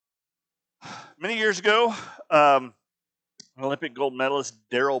Many years ago, Olympic gold medalist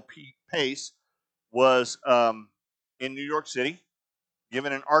Daryl Pace was in New York City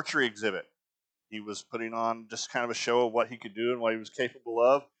given an archery exhibit. He was putting on just kind of a show of what he could do and what he was capable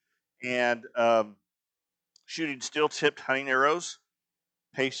of, and shooting steel-tipped hunting arrows.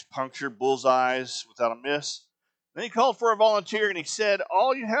 Pace punctured bullseyes without a miss. Then he called for a volunteer and he said,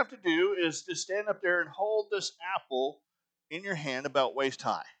 "All you have to do is to stand up there and hold this apple in your hand about waist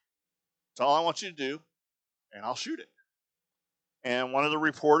high. That's all I want you to do, and I'll shoot it." And one of the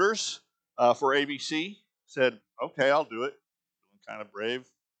reporters for ABC said, "Okay, I'll do it." Feeling kind of brave,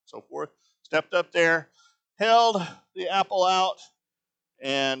 so forth. Stepped up there, held the apple out,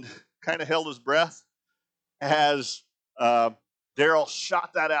 and kind of held his breath as Daryl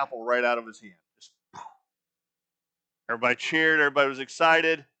shot that apple right out of his hand. Just, everybody cheered, everybody was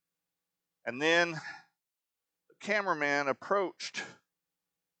excited. And then the cameraman approached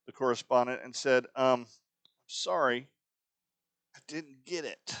the correspondent and said, "Sorry, I didn't get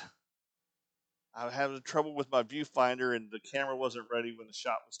it. I was having trouble with my viewfinder and the camera wasn't ready when the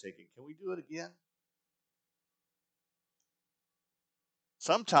shot was taken. Can we do it again?"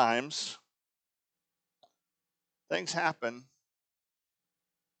 Sometimes things happen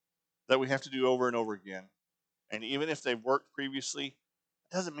that we have to do over and over again. And even if they've worked previously,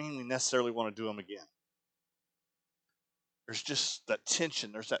 it doesn't mean we necessarily want to do them again. There's just that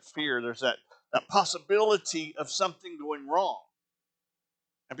tension, there's that fear, there's that possibility of something going wrong.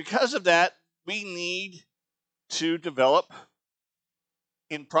 And because of that, we need to develop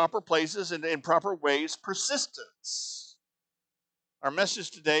in proper places and in proper ways persistence. Our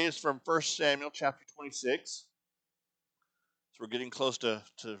message today is from 1 Samuel chapter 26. So we're getting close to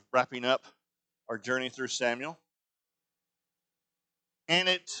wrapping up our journey through Samuel. And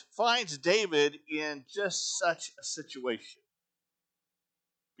it finds David in just such a situation.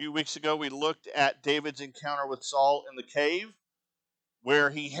 A few weeks ago, we looked at David's encounter with Saul in the cave, where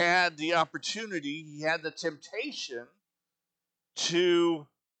he had the opportunity, he had the temptation to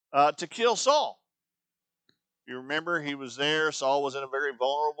kill Saul. You remember, he was there. Saul was in a very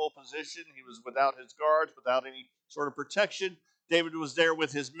vulnerable position. He was without his guards, without any sort of protection. David was there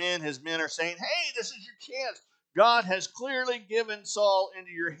with his men. His men are saying, "Hey, this is your chance. God has clearly given Saul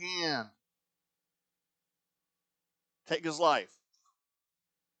into your hand. Take his life."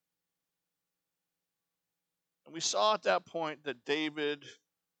 And we saw at that point that David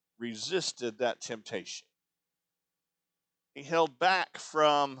resisted that temptation. He held back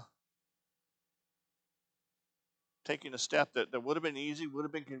from taking a step that would have been easy, would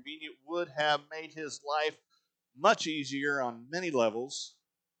have been convenient, would have made his life much easier on many levels,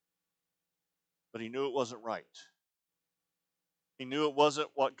 but he knew it wasn't right. He knew it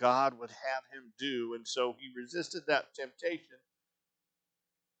wasn't what God would have him do, and so he resisted that temptation.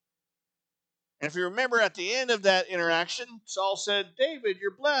 And if you remember at the end of that interaction, Saul said, "David,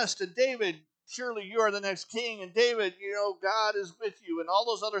 you're blessed, and David, surely you are the next king, and David, God is with you," and all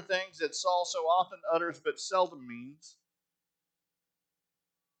those other things that Saul so often utters but seldom means.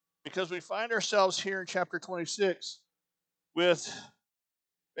 Because we find ourselves here in chapter 26 with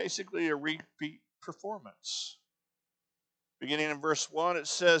basically a repeat performance. Beginning in verse 1, it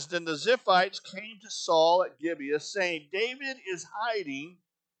says, "Then the Ziphites came to Saul at Gibeah, saying, 'David is hiding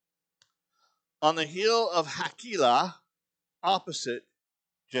on the hill of Hakilah opposite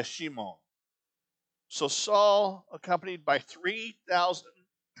Jeshimon.' So Saul, accompanied by 3,000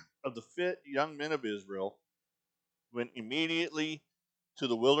 of the fit young men of Israel, went immediately to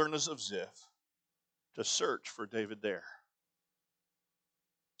the wilderness of Ziph to search for David there."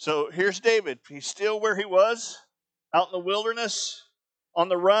 So here's David. He's still where he was, out in the wilderness, on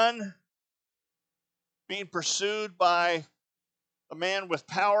the run, being pursued by a man with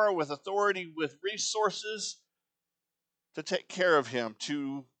power, with authority, with resources to take care of him,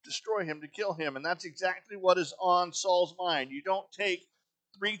 to destroy him, to kill him. And that's exactly what is on Saul's mind. You don't take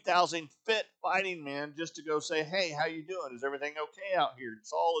 3,000 fit fighting men just to go say, "Hey, how you doing? Is everything okay out here?"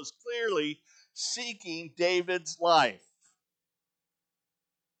 Saul is clearly seeking David's life.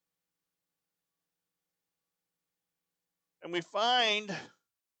 And we find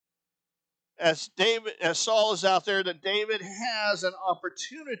as Saul is out there that David has an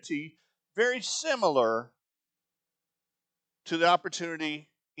opportunity very similar to the opportunity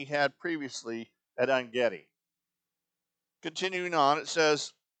he had previously at En-Gedi. Continuing on, it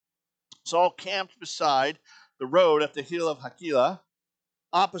says, Saul camped beside the road at the hill of Hakilah,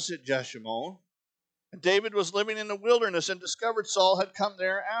 opposite Jeshimon. And David was living in the wilderness and discovered Saul had come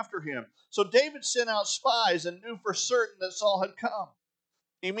there after him. So David sent out spies and knew for certain that Saul had come.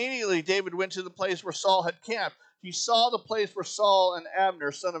 Immediately David went to the place where Saul had camped. He saw the place where Saul and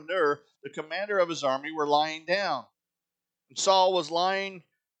Abner, son of Ner, the commander of his army, were lying down. And Saul was lying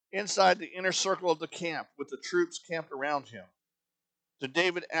inside the inner circle of the camp with the troops camped around him. So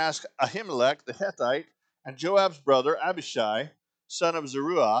David asked Ahimelech the Hittite and Joab's brother Abishai, son of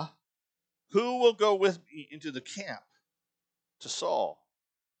Zeruiah, who will go with me into the camp to Saul?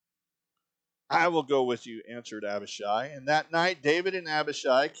 I will go with you, answered Abishai. And that night David and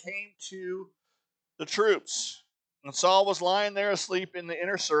Abishai came to the troops. And Saul was lying there asleep in the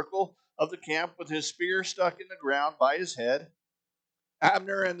inner circle of the camp with his spear stuck in the ground by his head.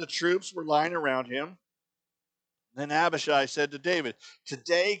 Abner and the troops were lying around him. Then Abishai said to David,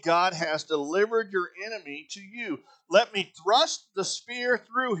 "Today God has delivered your enemy to you. Let me thrust the spear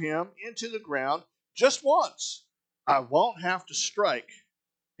through him into the ground just once. I won't have to strike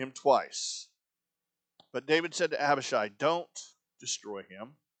him twice." But David said to Abishai, "Don't destroy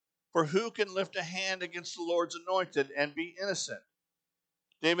him, for who can lift a hand against the Lord's anointed and be innocent?"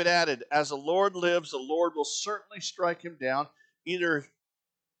 David added, "As the Lord lives, the Lord will certainly strike him down. Either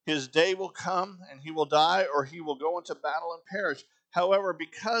his day will come and he will die, or he will go into battle and perish. However,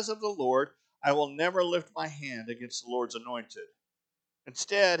 because of the Lord, I will never lift my hand against the Lord's anointed.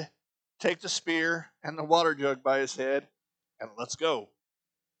 Instead, take the spear and the water jug by his head, and let's go."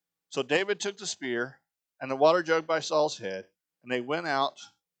 So David took the spear and the water jug by Saul's head, and they went out,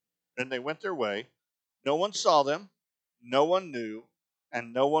 and they went their way. No one saw them, no one knew,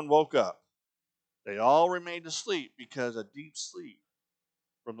 and no one woke up. They all remained asleep because a deep sleep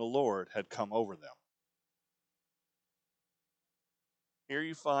from the Lord had come over them. Here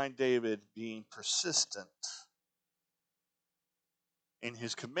you find David being persistent in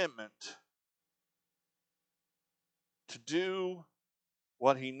his commitment to do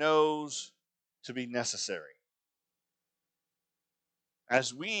what he knows to be necessary.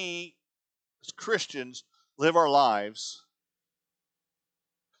 As we, as Christians, live our lives,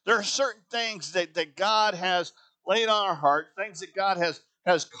 there are certain things that God has laid on our heart, things that God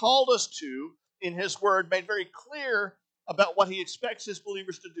has called us to in his word, made very clear about what he expects his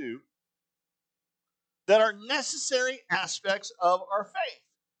believers to do, that are necessary aspects of our faith.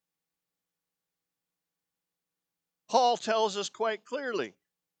 Paul tells us quite clearly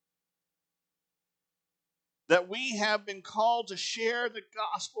that we have been called to share the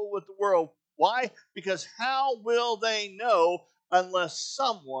gospel with the world. Why? Because how will they know unless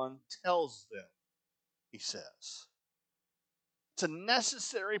someone tells them, he says. It's a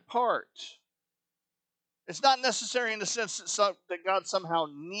necessary part. It's not necessary in the sense that God somehow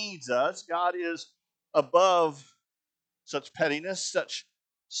needs us. God is above such pettiness, such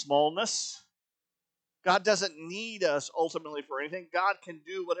smallness. God doesn't need us ultimately for anything. God can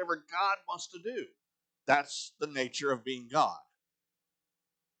do whatever God wants to do. That's the nature of being God.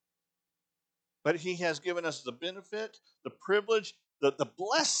 But he has given us the benefit, the privilege, the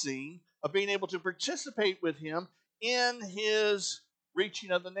blessing of being able to participate with him in his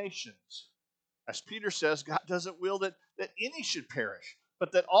reaching of the nations. As Peter says, God doesn't will that any should perish,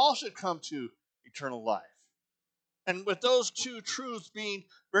 but that all should come to eternal life. And with those two truths being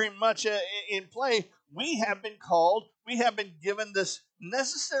very much in play, we have been called, we have been given this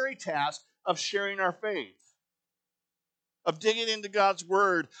necessary task of sharing our faith, of digging into God's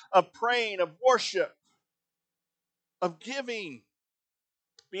word, of praying, of worship, of giving,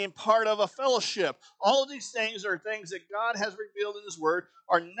 being part of a fellowship. All of these things are things that God has revealed in his word,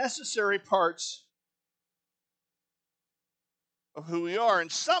 are necessary parts of who we are.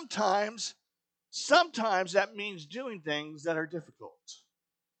 And sometimes that means doing things that are difficult,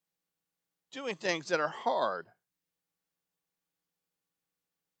 doing things that are hard,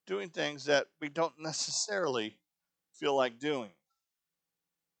 doing things that we don't necessarily feel like doing.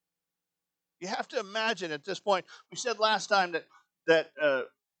 You have to imagine at this point, we said last time that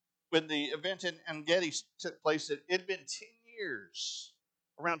when the event in Engedi took place, that it had been 10 years,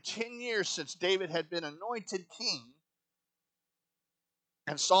 around 10 years since David had been anointed king,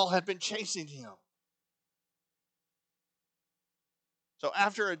 and Saul had been chasing him. So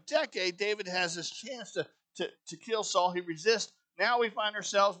after a decade, David has this chance to kill Saul. He resists. Now we find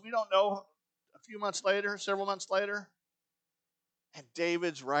ourselves, we don't know, a few months later, several months later, and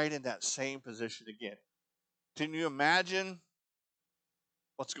David's right in that same position again. Can you imagine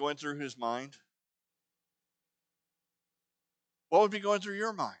what's going through his mind? What would be going through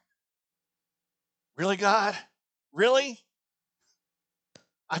your mind? Really, God? Really?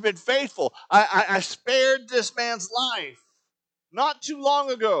 I've been faithful. I spared this man's life not too long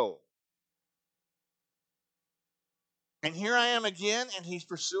ago. And here I am again, and he's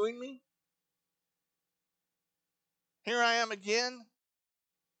pursuing me. Here I am again,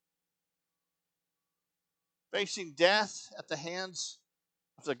 facing death at the hands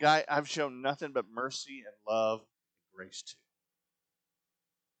of the guy I've shown nothing but mercy and love and grace to.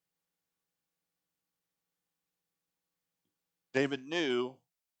 David knew,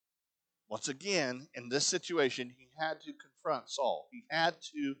 once again, in this situation, he had to confront Saul. He had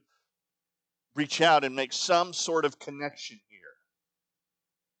to reach out and make some sort of connection here.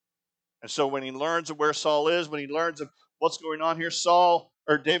 And so when he learns of where Saul is, when he learns of what's going on here,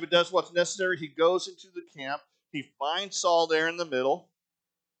 David does what's necessary. He goes into the camp. He finds Saul there in the middle,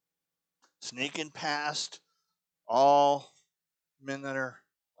 sneaking past all men that are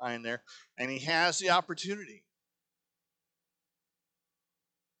lying there. And he has the opportunity.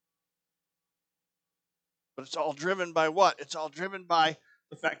 But it's all driven by what? It's all driven by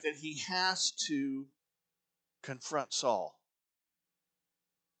the fact that he has to confront Saul.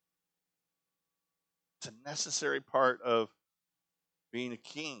 It's a necessary part of being a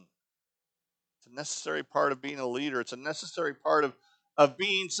king. It's a necessary part of being a leader. It's a necessary part of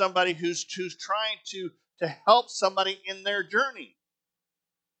being somebody who's trying to help somebody in their journey.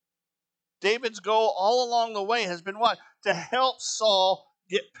 David's goal all along the way has been what? To help Saul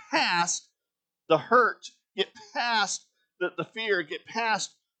get past the hurt, get past the fear, get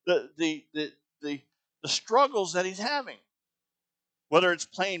past the struggles that he's having. Whether it's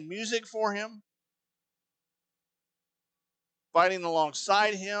playing music for him, fighting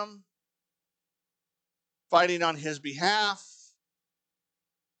alongside him, fighting on his behalf,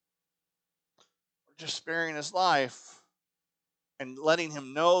 or just sparing his life and letting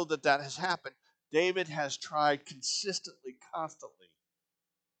him know that has happened. David has tried consistently, constantly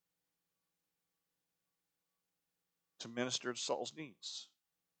to minister to Saul's needs.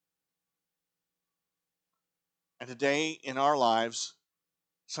 And today in our lives,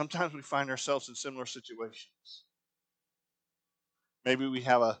 sometimes we find ourselves in similar situations. Maybe we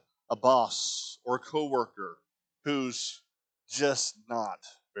have a boss or a coworker who's just not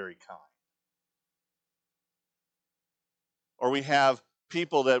very kind. Or we have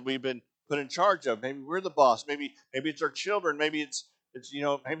people that we've been put in charge of. Maybe we're the boss. Maybe it's our children. Maybe it's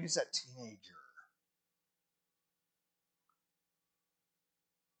maybe it's that teenager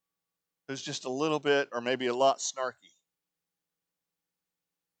who's just a little bit or maybe a lot snarky.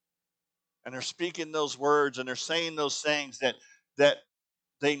 And they're speaking those words and they're saying those things that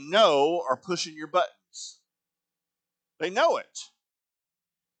they know are pushing your buttons. They know it.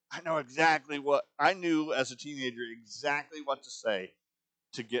 I knew as a teenager exactly what to say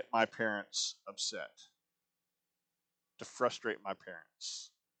to get my parents upset, to frustrate my parents.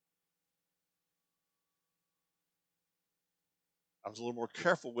 I was a little more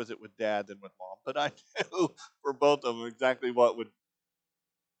careful with it with Dad than with Mom, but I knew for both of them exactly what would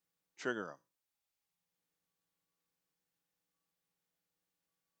trigger them.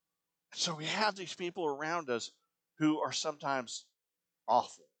 So we have these people around us who are sometimes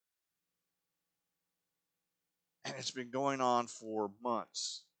awful. And it's been going on for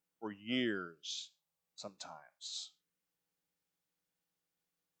months, for years, sometimes.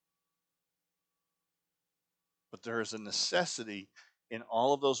 But there is a necessity in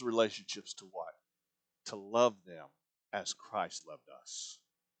all of those relationships to what? To love them as Christ loved us.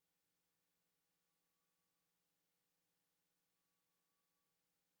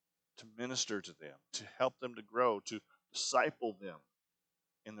 To minister to them, to help them to grow, to disciple them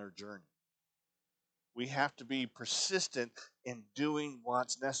in their journey. We have to be persistent in doing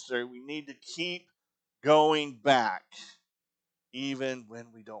what's necessary. We need to keep going back, even when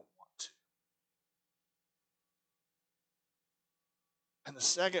we don't want to. And the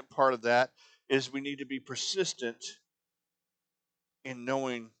second part of that is we need to be persistent in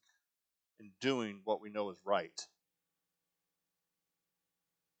knowing and doing what we know is right.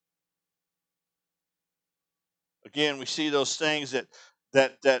 Again, we see those things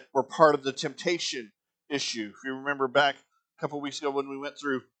that were part of the temptation issue. If you remember back a couple of weeks ago when we went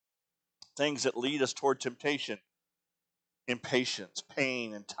through things that lead us toward temptation: impatience,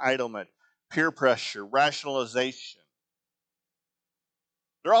 pain, entitlement, peer pressure, rationalization.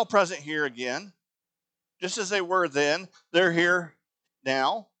 They're all present here again. Just as they were then, they're here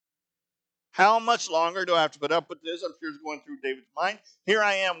now. How much longer do I have to put up with this? I'm sure it's going through David's mind. Here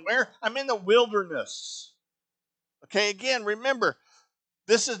I am. Where? I'm in the wilderness. Okay, again, remember,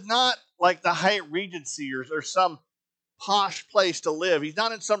 this is not like the Hyatt Regency or some posh place to live. He's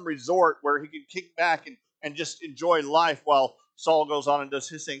not in some resort where he can kick back and just enjoy life while Saul goes on and does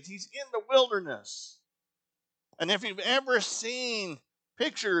his things. He's in the wilderness. And if you've ever seen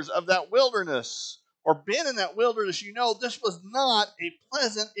pictures of that wilderness or been in that wilderness, you know this was not a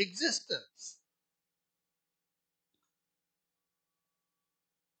pleasant existence.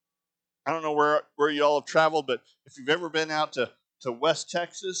 I don't know where you all have traveled, but if you've ever been out to West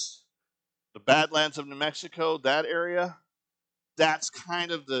Texas, the Badlands of New Mexico, that area, that's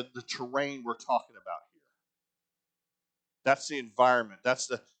kind of the terrain we're talking about here. That's the environment. That's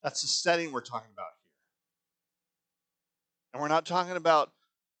the setting we're talking about here. And we're not talking about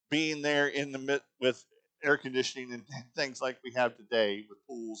being there in the with air conditioning and things like we have today with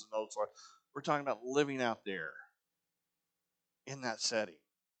pools and those sorts. We're talking about living out there in that setting.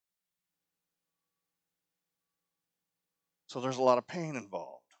 So there's a lot of pain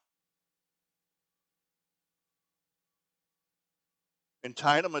involved.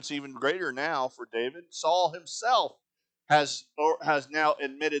 Entitlement's even greater now for David. Saul himself has now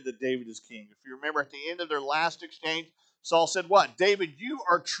admitted that David is king. If you remember at the end of their last exchange, Saul said, "What? David, you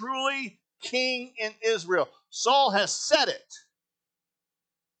are truly king in Israel." Saul has said it.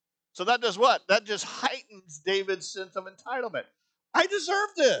 So that does what? That just heightens David's sense of entitlement. I deserve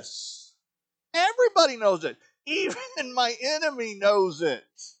this. Everybody knows it. Even my enemy knows it.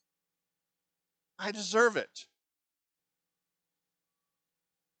 I deserve it.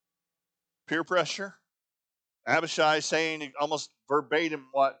 Peer pressure. Abishai saying almost verbatim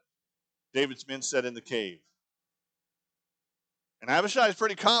what David's men said in the cave. And Abishai is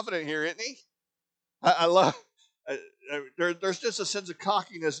pretty confident here, isn't he? I love. There's just a sense of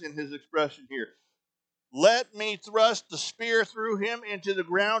cockiness in his expression here. Let me thrust the spear through him into the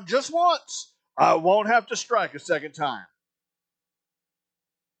ground just once. I won't have to strike a second time.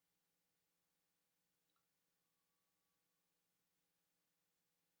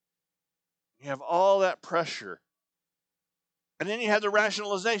 You have all that pressure. And then you have the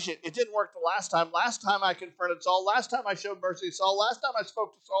rationalization. It didn't work the last time. Last time I confronted Saul. Last time I showed mercy to Saul. Last time I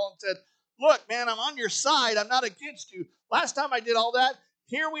spoke to Saul and said, "Look, man, I'm on your side. I'm not against you." Last time I did all that.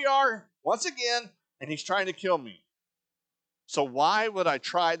 Here we are once again, and he's trying to kill me. So why would I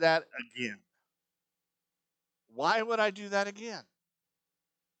try that again? Why would I do that again?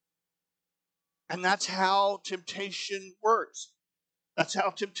 And that's how temptation works. That's how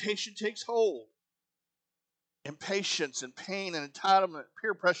temptation takes hold. Impatience and pain and entitlement,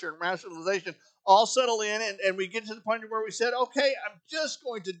 peer pressure and rationalization all settle in, and we get to the point where we said, okay, I'm just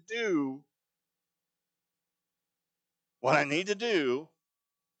going to do what I need to do,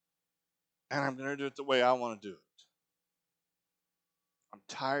 and I'm going to do it the way I want to do it. I'm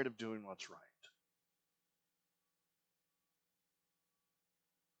tired of doing what's right.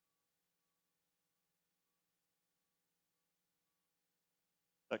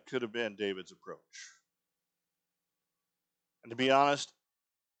 That could have been David's approach. And to be honest,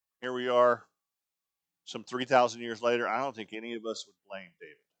 here we are, some 3,000 years later. I don't think any of us would blame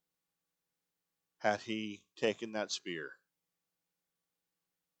David had he taken that spear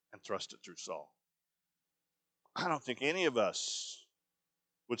and thrust it through Saul. I don't think any of us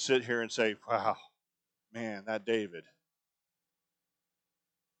would sit here and say, wow, man, that David.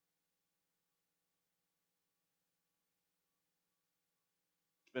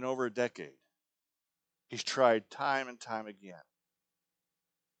 It's been over a decade. He's tried time and time again.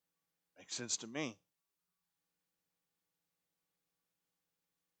 Makes sense to me.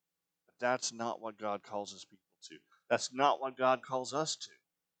 But that's not what God calls his people to. That's not what God calls us to.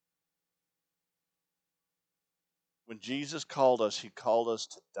 When Jesus called us, he called us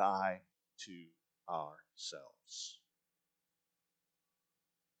to die to ourselves.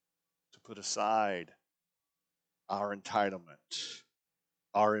 To put aside our entitlement,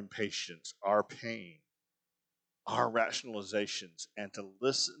 our impatience, our pain, our rationalizations, and to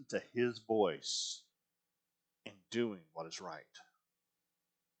listen to his voice in doing what is right.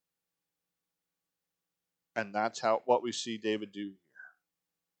 And that's what we see David do here.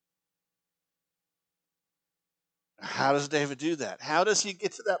 How does David do that? How does he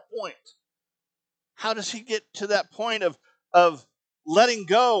get to that point? How does he get to that point of letting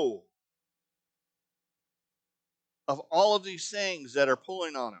go of all of these things that are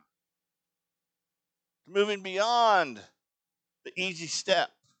pulling on him? Moving beyond the easy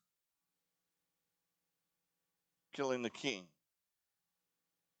step, killing the king.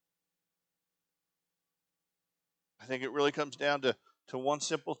 I think it really comes down to one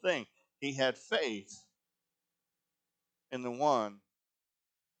simple thing. He had faith in the one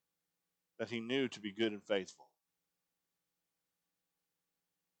that he knew to be good and faithful.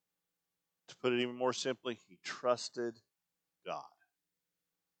 To put it even more simply, he trusted God.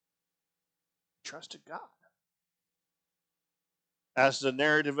 He trusted God. As the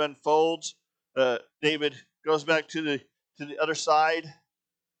narrative unfolds, David goes back to the other side.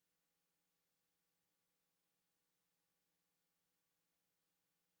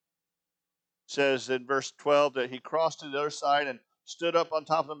 Says in verse 12 that he crossed to the other side and stood up on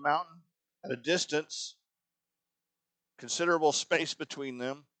top of the mountain. at a distance, considerable space between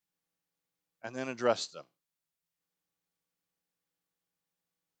them, and then addressed them.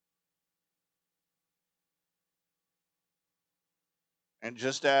 And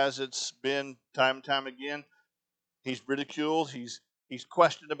just as it's been time and time again, he's ridiculed, he's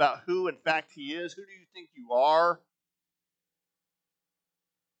questioned about who in fact he is. Who do you think you are?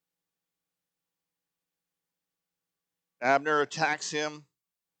 Abner attacks him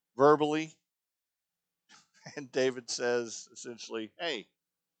verbally, and David says essentially, hey,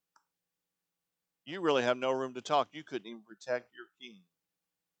 you really have no room to talk. You couldn't even protect your king.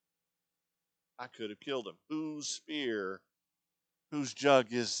 I could have killed him. Whose spear, whose jug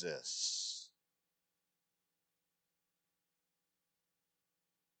is this?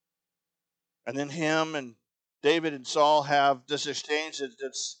 And then him and David and Saul have this exchange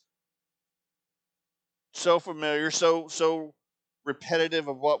that's so familiar, so repetitive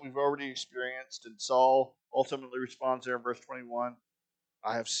of what we've already experienced. And Saul ultimately responds there in verse 21,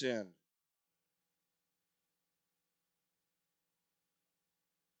 I have sinned.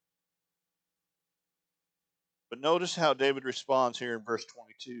 But notice how David responds here in verse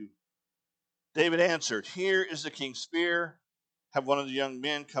 22. David answered, here is the king's spear. Have one of the young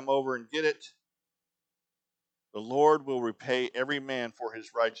men come over and get it. The Lord will repay every man for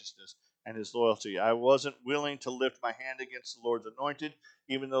his righteousness and his loyalty. I wasn't willing to lift my hand against the Lord's anointed,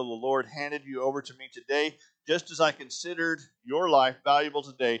 even though the Lord handed you over to me today, just as I considered your life valuable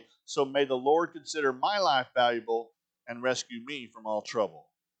today. So may the Lord consider my life valuable and rescue me from all trouble.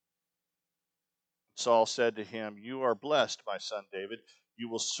 Saul said to him, you are blessed, my son David. You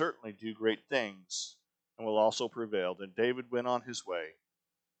will certainly do great things and will also prevail. Then David went on his way,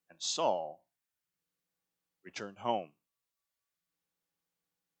 and Saul returned home.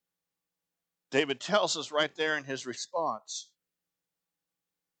 David tells us right there in his response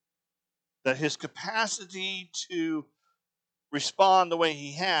that his capacity to respond the way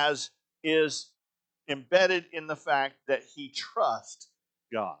he has is embedded in the fact that he trusts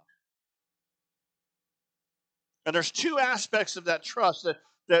God. And there's two aspects of that trust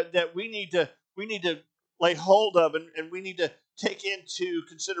that we need to lay hold of, and we need to take into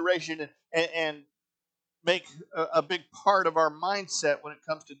consideration and make a big part of our mindset when it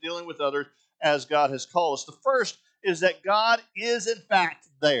comes to dealing with others as God has called us. The first is that God is in fact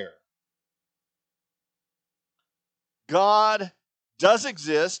there. God does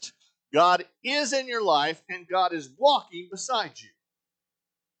exist, God is in your life, and God is walking beside you.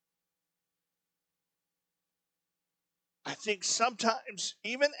 I think sometimes,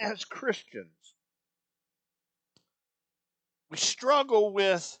 even as Christians, we struggle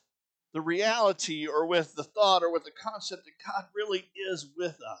with the reality or with the thought or with the concept that God really is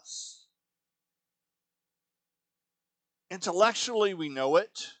with us. Intellectually, we know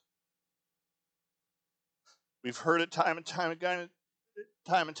it. We've heard it time and time again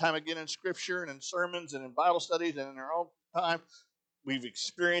in Scripture and in sermons and in Bible studies and in our own time. We've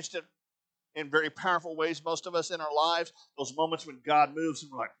experienced it in very powerful ways, most of us in our lives. Those moments when God moves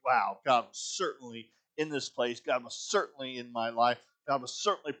and we're like, wow, God was certainly in this place. God was certainly in my life. God was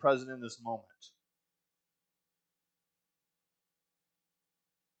certainly present in this moment.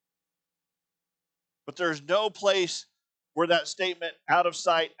 But there's no place where that statement, out of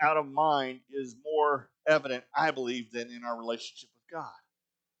sight, out of mind, is more evident, I believe, than in our relationship with God.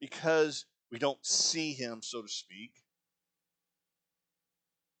 Because we don't see him, so to speak,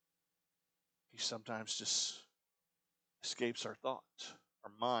 he sometimes just escapes our thoughts,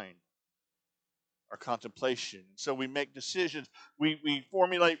 our mind, our contemplation. So we make decisions, we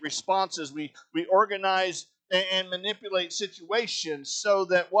formulate responses, we organize and manipulate situations so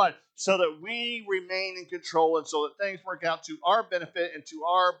that what? So that we remain in control and so that things work out to our benefit and to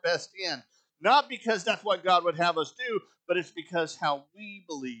our best end. Not because that's what God would have us do, but it's because how we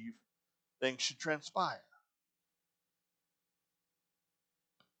believe things should transpire.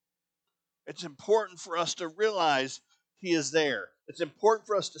 It's important for us to realize he is there. It's important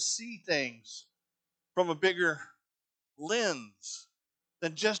for us to see things from a bigger lens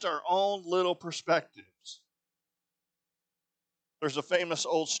than just our own little perspectives. There's a famous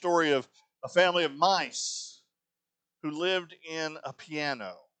old story of a family of mice who lived in a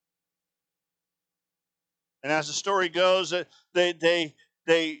piano. And as the story goes, they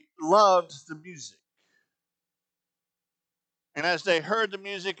loved the music. And as they heard the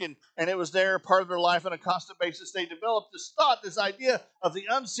music and it was there, part of their life on a constant basis, they developed this thought, this idea of the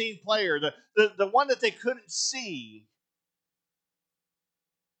unseen player, the one that they couldn't see,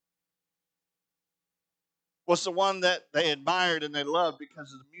 was the one that they admired and they loved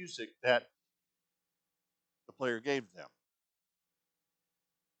because of the music that the player gave them.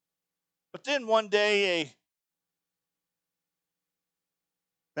 But then one day a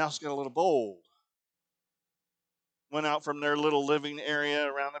mouse got a little bold, went out from their little living area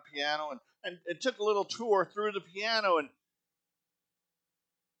around the piano and took a little tour through the piano. And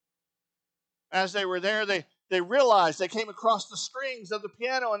as they were there, they realized, they came across the strings of the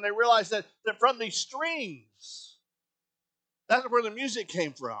piano, and they realized that from these strings, that's where the music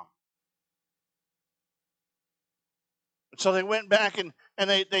came from. So they went back and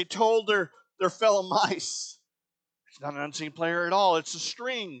they told their fellow mice, it's not an unseen player at all, it's the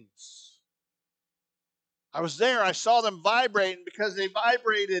strings. I was there, I saw them vibrate, and because they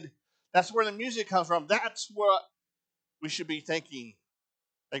vibrated, that's where the music comes from. That's what we should be thinking,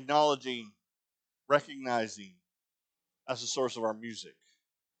 acknowledging, recognizing as the source of our music.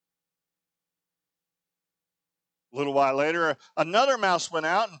 A little while later, another mouse went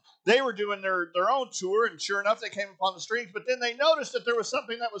out, and they were doing their own tour, and sure enough, they came upon the strings, but then they noticed that there was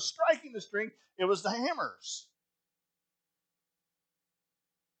something that was striking the string. It was the hammers.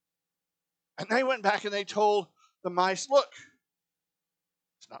 And they went back and they told the mice, look,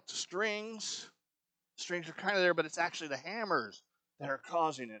 it's not the strings. The strings are kind of there, but it's actually the hammers that are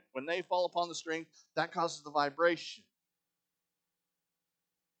causing it. When they fall upon the string, that causes the vibration.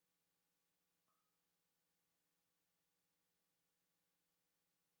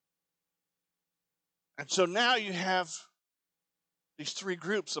 And so now you have these three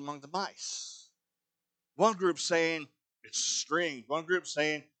groups among the mice. One group saying it's strings, one group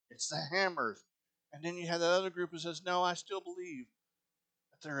saying it's the hammers. And then you have that other group who says, no, I still believe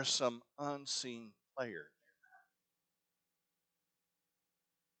that there is some unseen player.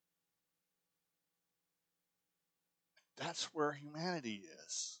 That's where humanity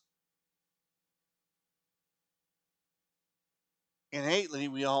is. Innately,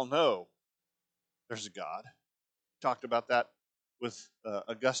 we all know there's a God. Talked about that with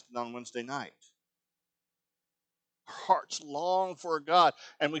Augustine on Wednesday night. Our hearts long for a God,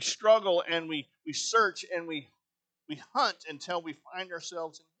 and we struggle and we search and we hunt until we find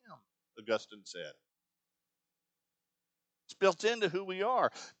ourselves in Him, Augustine said. It's built into who we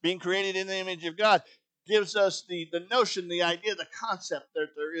are. Being created in the image of God gives us the notion, the idea, the concept that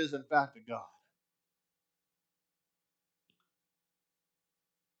there is, in fact, a God.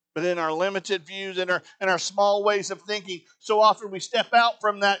 But in our limited views, in our small ways of thinking, so often we step out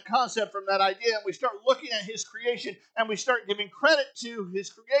from that concept, from that idea, and we start looking at His creation, and we start giving credit to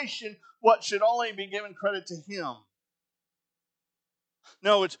His creation what should only be given credit to Him.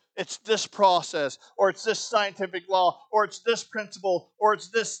 No, it's this process, or it's this scientific law, or it's this principle, or it's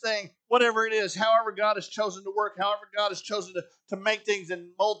this thing, whatever it is, however God has chosen to work, however God has chosen to make things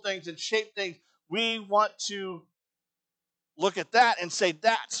and mold things and shape things, we want to look at that and say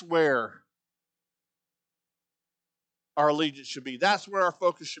that's where our allegiance should be. That's where our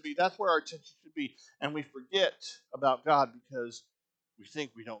focus should be. That's where our attention should be. And we forget about God because we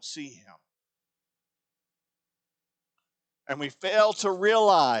think we don't see Him. And we fail to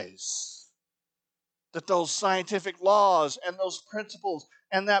realize that those scientific laws and those principles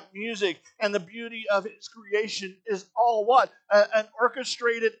and that music and the beauty of His creation is all what? An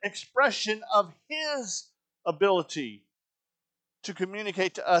orchestrated expression of His ability to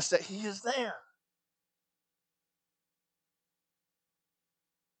communicate to us that He is there.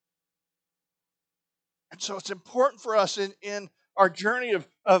 And so it's important for us in our journey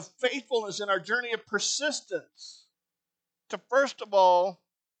of faithfulness and our journey of persistence to, first of all,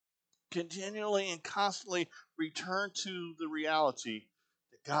 continually and constantly return to the reality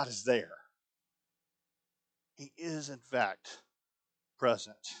that God is there. He is, in fact,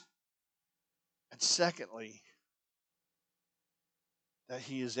 present. And secondly, that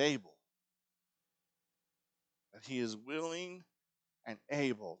He is able, that He is willing and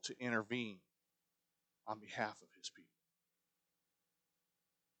able to intervene on behalf of His people.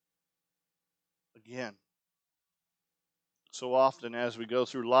 Again, so often as we go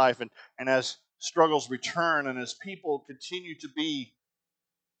through life and as struggles return and as people continue to be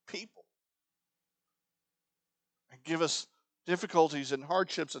people and give us difficulties and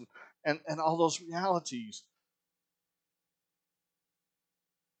hardships and all those realities,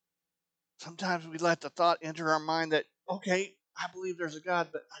 sometimes we let the thought enter our mind that, okay, I believe there's a God,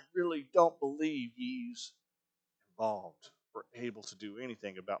 but I really don't believe He's involved or able to do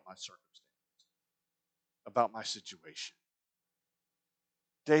anything about my circumstance, about my situation.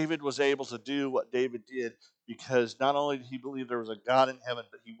 David was able to do what David did because not only did he believe there was a God in heaven,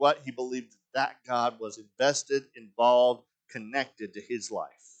 but he believed that God was invested, involved, connected to his life.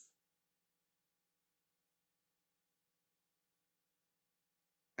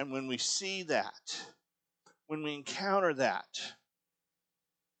 And when we see that, when we encounter that,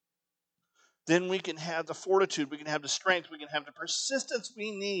 then we can have the fortitude, we can have the strength, we can have the persistence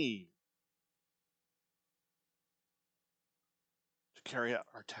we need to carry out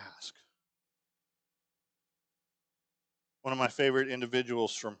our task. One of my favorite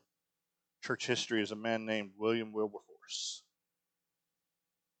individuals from church history is a man named William Wilberforce.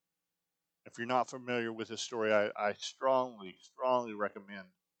 If you're not familiar with his story, I strongly, strongly recommend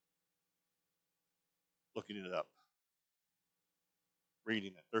looking it up,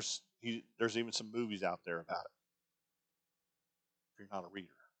 reading it. There's even some movies out there about it, if you're not a reader.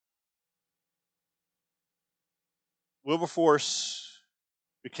 Wilberforce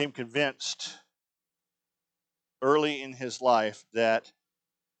became convinced early in his life that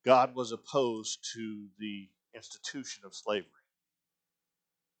God was opposed to the institution of slavery.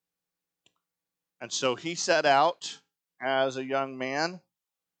 And so he set out as a young man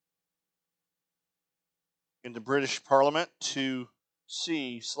in the British Parliament to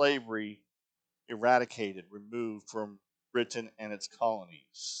see slavery eradicated, removed from Britain and its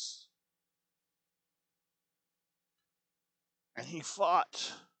colonies. And he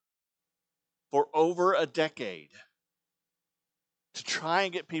fought for over a decade to try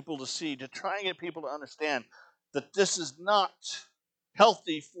and get people to see, to try and get people to understand that this is not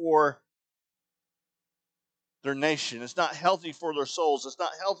healthy for their nation. It's not healthy for their souls. It's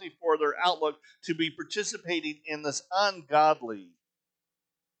not healthy for their outlook to be participating in this ungodly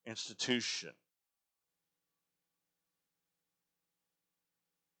institution.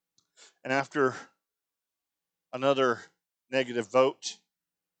 And after another negative vote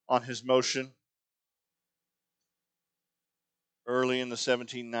on his motion, early in the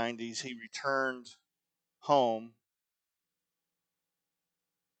 1790s, he returned home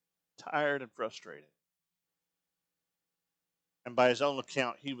tired and frustrated. And by his own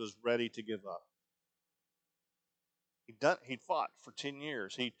account, he was ready to give up. He'd fought for 10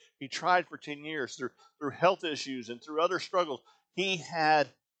 years. He tried for 10 years through health issues and through other struggles. He had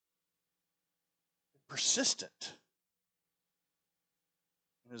persistent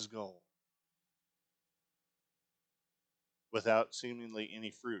in his goal without seemingly any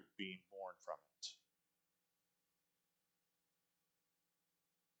fruit being born from it.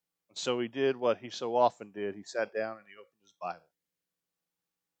 And so he did what he so often did. He sat down and he opened his Bible.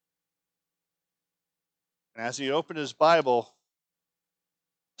 And as he opened his Bible,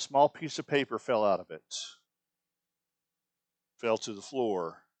 a small piece of paper fell out of it, fell to the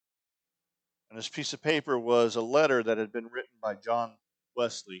floor. And this piece of paper was a letter that had been written by John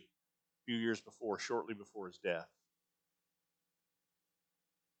Wesley a few years before, shortly before his death.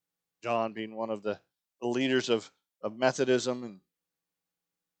 John being one of the leaders of Methodism and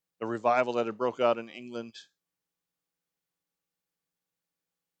the revival that had broke out in England,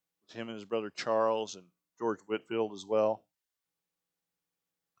 with him and his brother Charles and George Whitefield as well,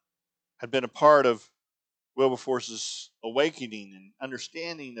 had been a part of Wilberforce's awakening and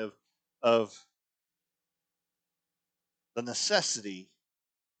understanding of the necessity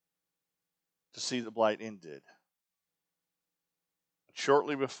to see the blight ended.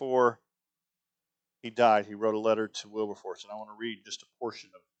 Shortly before he died, he wrote a letter to Wilberforce, and I want to read just a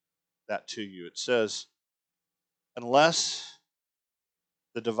portion of that to you. It says, "Unless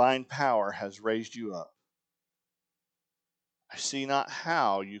the divine power has raised you up, I see not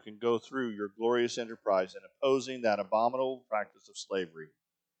how you can go through your glorious enterprise in opposing that abominable practice of slavery,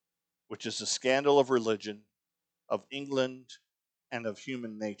 which is the scandal of religion, of England, and of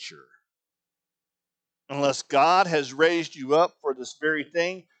human nature. Unless God has raised you up for this very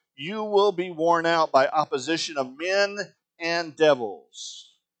thing, you will be worn out by opposition of men and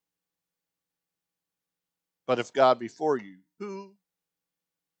devils. But if God be for you, who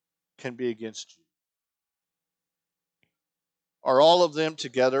can be against you? Are all of them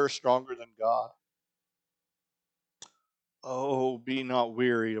together stronger than God? Oh, be not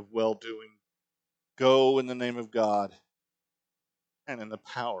weary of well-doing. Go in the name of God and in the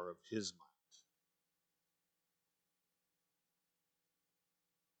power of his might."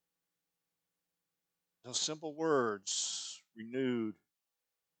 Those simple words renewed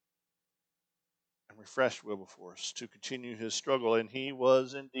and refreshed Wilberforce to continue his struggle, and he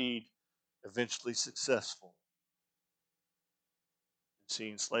was indeed eventually successful in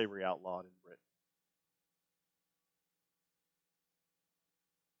seeing slavery outlawed in Britain.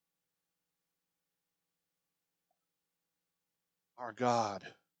 Our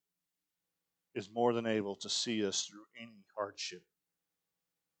God is more than able to see us through any hardship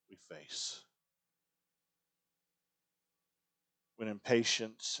we face. When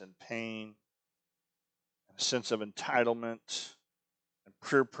impatience and pain and a sense of entitlement and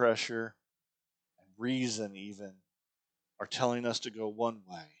peer pressure and reason even are telling us to go one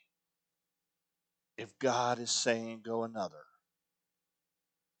way, If God is saying go another,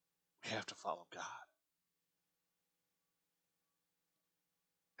 we have to follow God.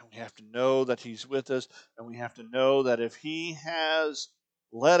 And we have to know that He's with us, and we have to know that if He has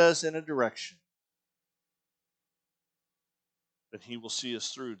led us in a direction, then He will see us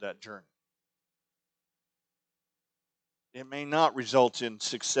through that journey. It may not result in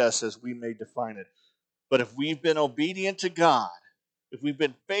success as we may define it, but if we've been obedient to God, if we've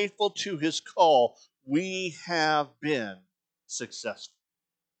been faithful to His call, we have been successful.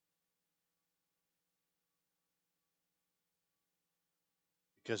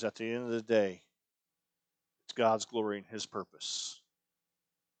 Because at the end of the day, it's God's glory and His purpose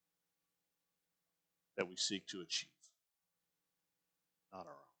that we seek to achieve, not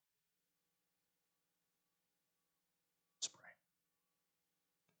our own. Let's pray.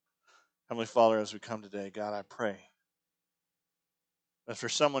 Heavenly Father, as we come today, God, I pray that for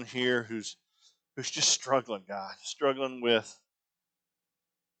someone here who's just struggling, God, struggling with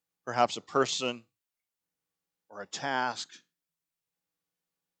perhaps a person or a task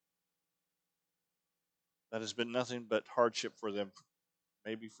that has been nothing but hardship for them,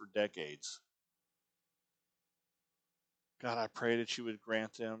 maybe for decades. God, I pray that you would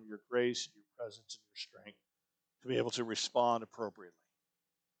grant them your grace and your presence and your strength to be able to respond appropriately.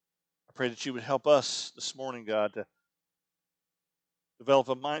 I pray that you would help us this morning, God, to develop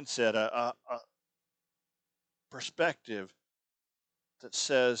a mindset, a perspective that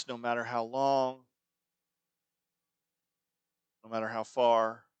says no matter how long, no matter how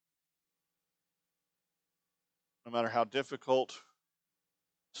far, no matter how difficult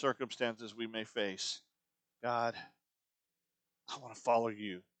circumstances we may face, God, I want to follow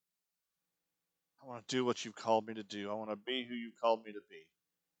you. I want to do what you've called me to do. I want to be who you called me to be.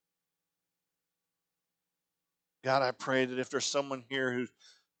 God, I pray that if there's someone here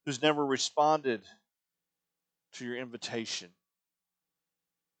who's never responded to your invitation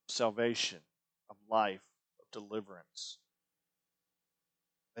of salvation, of life, of deliverance,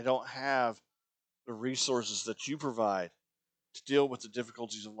 they don't have the resources that you provide to deal with the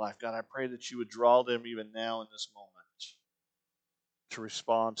difficulties of life. God, I pray that you would draw them even now in this moment to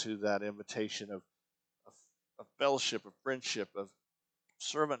respond to that invitation of fellowship, of friendship, of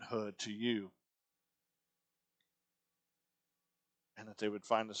servanthood to you, and that they would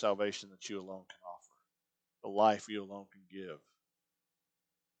find the salvation that you alone can offer, the life you alone can give.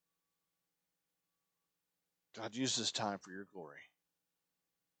 God, use this time for your glory,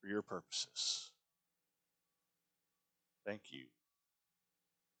 for your purposes. Thank you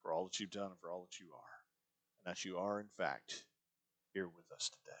for all that you've done and for all that you are, and that you are, in fact, here with us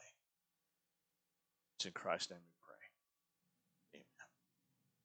today. It's in Christ's name we pray.